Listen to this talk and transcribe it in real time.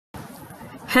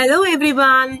Hello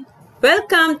everyone,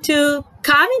 welcome to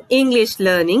Carving English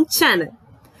Learning channel.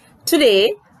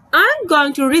 Today I'm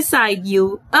going to recite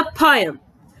you a poem,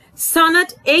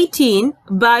 Sonnet 18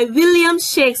 by William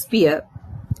Shakespeare.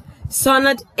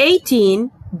 Sonnet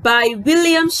 18 by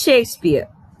William Shakespeare.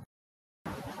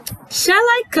 Shall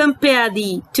I compare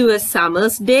thee to a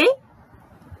summer's day?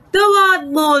 Thou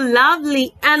art more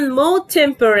lovely and more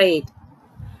temperate.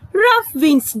 Rough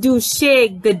winds do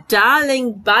shake the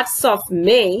darling buds of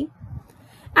May,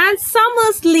 and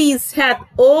summer's lease hath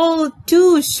all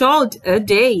too short a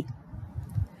date.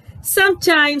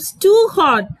 Sometimes too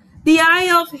hot the eye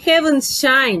of heaven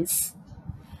shines,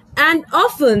 and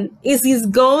often is his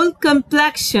gold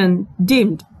complexion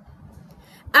dimmed.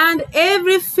 And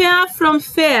every fair from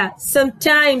fair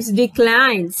sometimes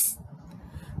declines,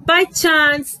 by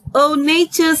chance, O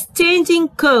nature's changing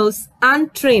course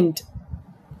untrimmed.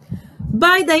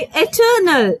 By thy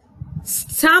eternal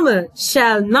summer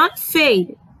shall not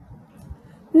fade,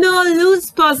 nor lose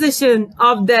possession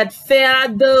of that fair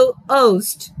thou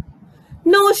owest,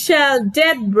 nor shall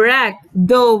death brag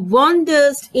thou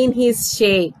wanderest in his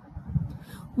shade.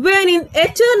 When in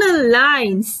eternal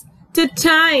lines to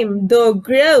time thou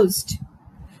growest,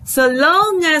 so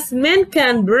long as men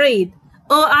can breathe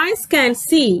or eyes can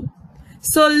see,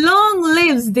 so long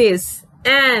lives this,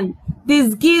 and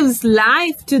this gives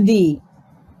life to thee.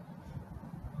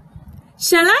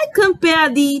 Shall I compare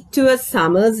thee to a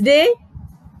summer's day?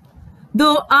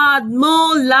 Thou art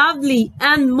more lovely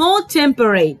and more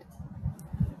temperate.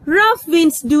 Rough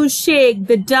winds do shake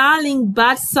the darling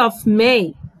buds of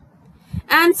May,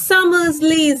 and summer's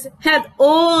lease hath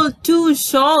all too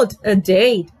short a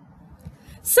date.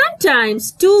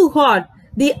 Sometimes too hot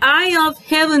the eye of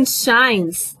heaven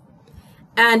shines,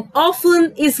 and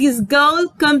often is his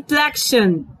gold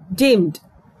complexion dimmed.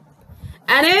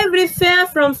 And every fair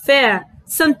from fair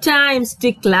sometimes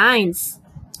declines,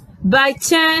 by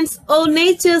chance, O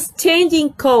nature's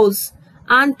changing course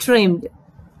untrimmed.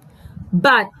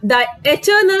 But thy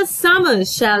eternal summer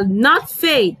shall not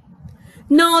fade,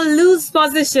 nor lose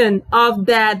possession of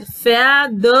that fair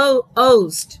thou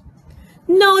owest,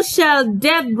 nor shall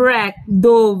death brag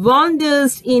thou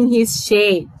wanderest in his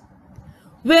shade.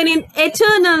 When in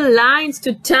eternal lines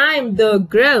to time thou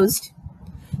growest,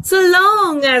 so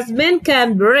long as men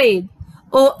can breathe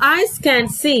or eyes can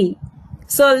see,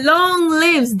 so long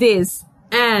lives this,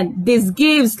 and this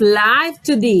gives life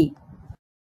to thee.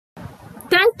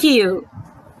 Thank you.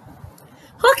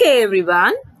 Okay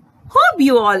everyone, hope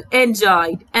you all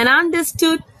enjoyed and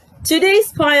understood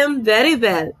today's poem very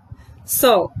well.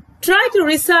 So, try to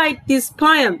recite this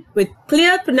poem with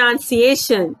clear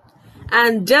pronunciation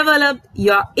and develop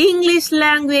your English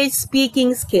language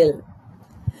speaking skill.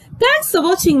 Thanks for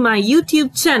watching my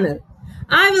YouTube channel.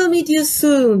 I will meet you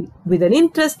soon with an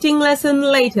interesting lesson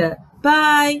later.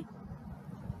 Bye.